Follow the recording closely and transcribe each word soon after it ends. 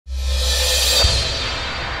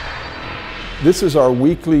This is our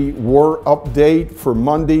weekly war update for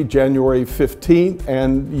Monday, January 15th.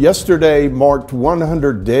 And yesterday marked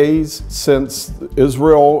 100 days since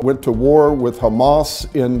Israel went to war with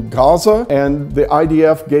Hamas in Gaza. And the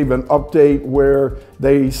IDF gave an update where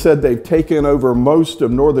they said they've taken over most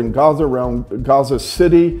of northern Gaza, around Gaza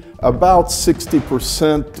City. About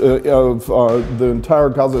 60% of the entire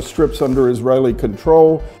Gaza Strip's under Israeli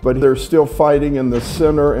control, but they're still fighting in the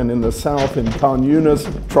center and in the south in Khan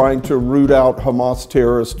Yunis, trying to root out Hamas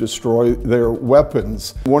terrorists, destroy their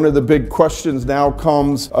weapons. One of the big questions now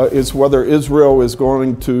comes is whether Israel is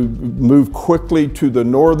going to move quickly to the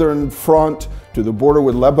northern front, to the border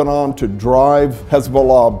with Lebanon, to drive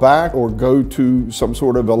Hizbullah back or go to some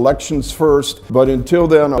sort of elections first. But until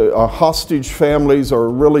then, hostage families are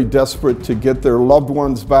really desperate to get their loved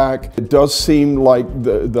ones back. It does seem like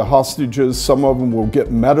the hostages, some of them will get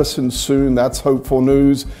medicine soon. That's hopeful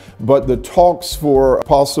news. But the talks for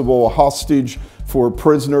possible hostage for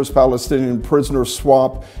prisoners, Palestinian prisoner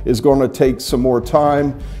swap, is going to take some more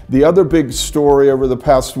time. The other big story over the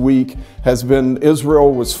past week has been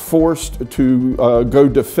Israel was forced to go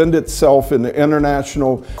defend itself in the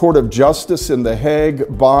International Court of Justice in The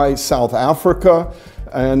Hague by South Africa.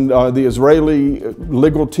 And the Israeli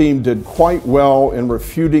legal team did quite well in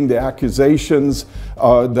refuting the accusations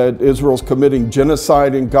that Israel's committing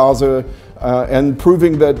genocide in Gaza and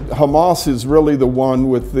proving that Hamas is really the one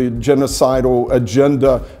with the genocidal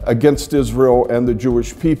agenda against Israel and the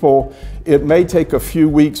Jewish people. It may take a few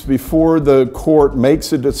weeks before the court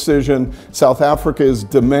makes a decision. South Africa is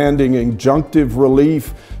demanding injunctive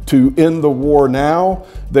relief to end the war now.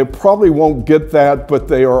 They probably won't get that, but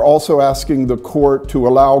they are also asking the court to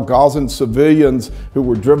allow Gazan civilians who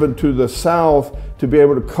were driven to the south to be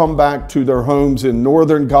able to come back to their homes in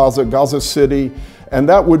northern Gaza, Gaza City. And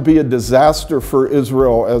that would be a disaster for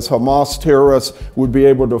Israel, as Hamas terrorists would be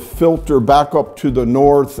able to filter back up to the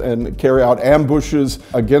north and carry out ambushes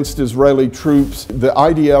against Israeli troops. The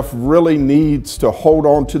IDF really needs to hold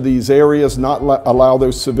on to these areas, not allow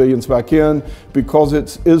those civilians back in, because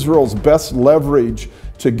it's Israel's best leverage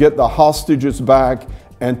to get the hostages back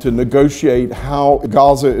and to negotiate how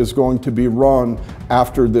Gaza is going to be run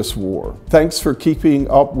after this war. Thanks for keeping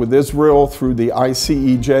up with Israel through the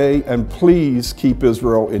ICEJ, and please keep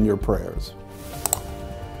Israel in your prayers.